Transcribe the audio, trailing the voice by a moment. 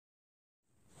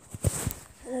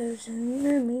Hello, so you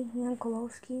know me, Jan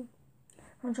Kowalski.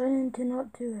 I'm trying to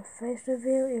not do a face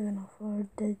reveal, even if I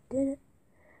already did it.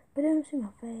 But don't see my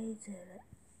face.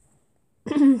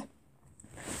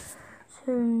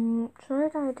 So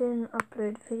tonight I didn't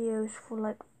upload videos for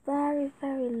like very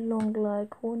long.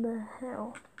 Like what the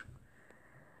hell?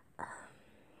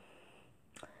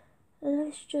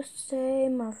 Let's just say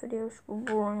my videos were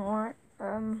boring, right?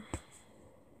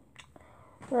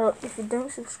 Well, if you don't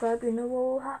subscribe, you know what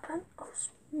will happen? I'll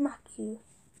smack you.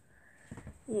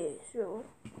 Yeah, so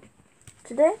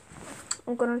today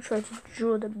I'm gonna try to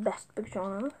draw the best picture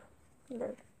on earth.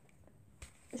 Look,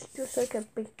 it's just like a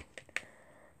big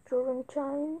drawing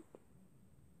time.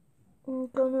 I'm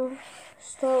gonna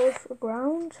start with the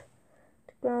ground.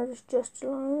 The ground is just a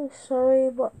line. Sorry,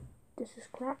 but this is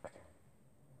cracked.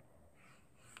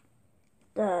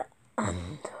 The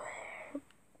underwear.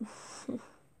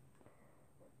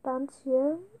 Pants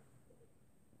here.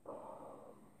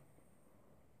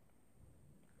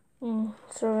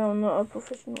 Sorry, I'm not a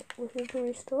professional. We need to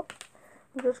restart.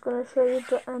 I'm just gonna show you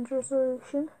the end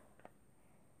resolution.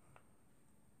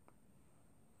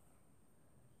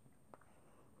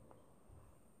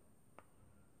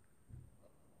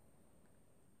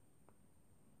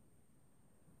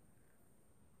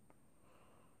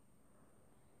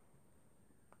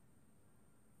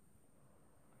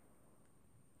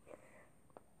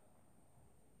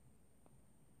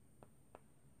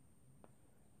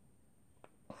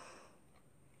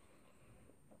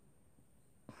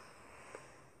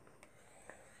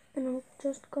 And I'm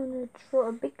just gonna draw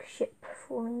a big ship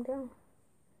falling down.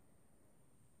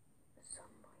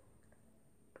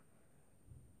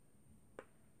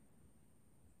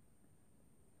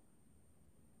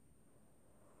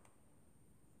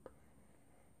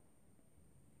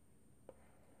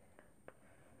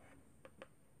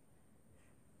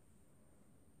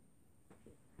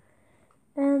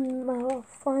 And my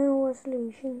final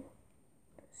resolution,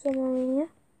 submarine,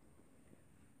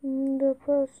 the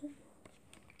person.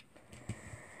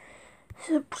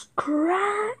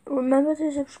 Subscribe. Remember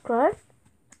to subscribe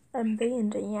and be in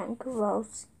the Jan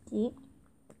Kowalski.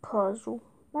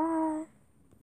 Bye.